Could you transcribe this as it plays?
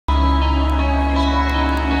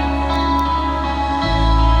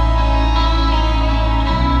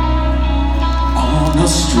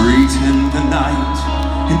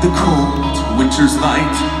In the cold winter's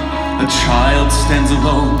night, a child stands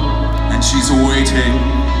alone, and she's waiting.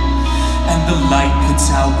 And the light that's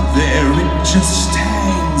out there, it just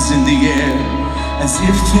hangs in the air, as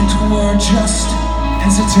if it were just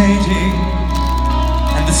hesitating.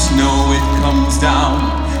 And the snow, it comes down,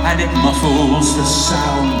 and it muffles the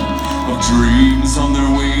sound of dreams on their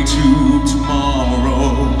way to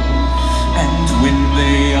tomorrow. And when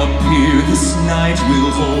they appear, this night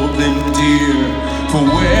will hold them dear, for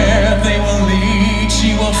where they will lead,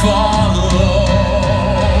 she will follow.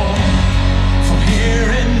 For here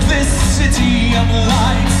in this city of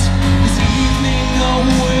light, this evening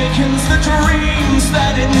awakens the dreams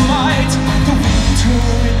that it might. The winter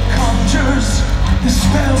it conjures, the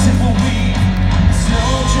spells it will weave, the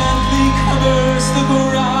snow gently covers the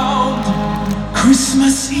ground.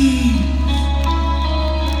 Christmas Eve.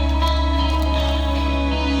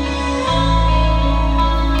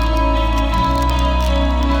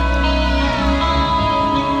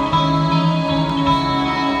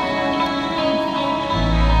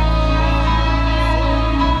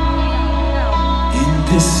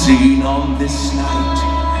 This scene on this night,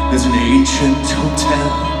 there's an ancient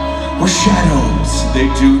hotel where shadows,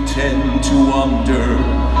 they do tend to wander.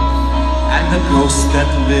 And the ghosts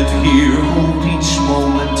that live here hold each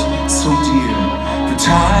moment so dear, for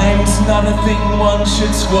time's not a thing one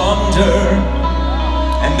should squander.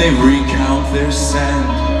 And they recount their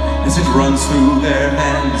sand as it runs through their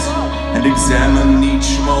hands, and examine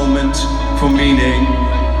each moment for meaning.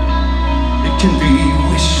 It can be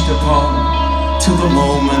wished upon till the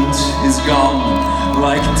moment is gone,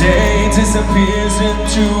 like day disappears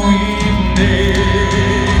into evening.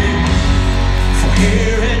 For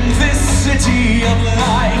here in this city of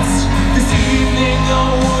lights, this evening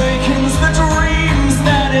awakens the dreams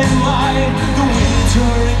that it might. The winter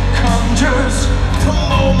it conjures, the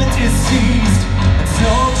moment is seized, and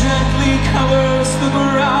snow gently covers the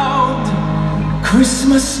ground.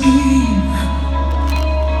 Christmas Eve.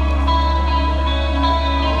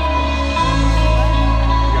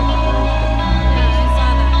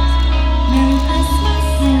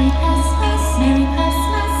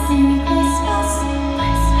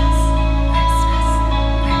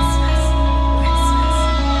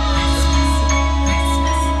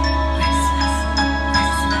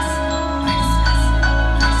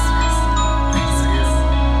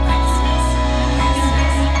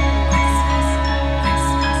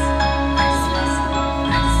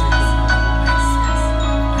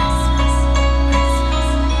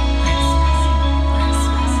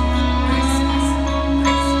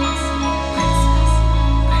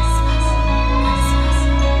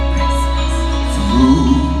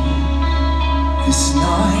 This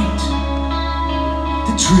night,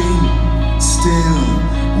 the dream still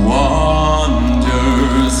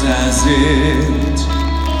wanders as it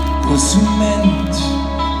was meant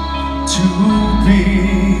to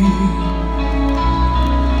be.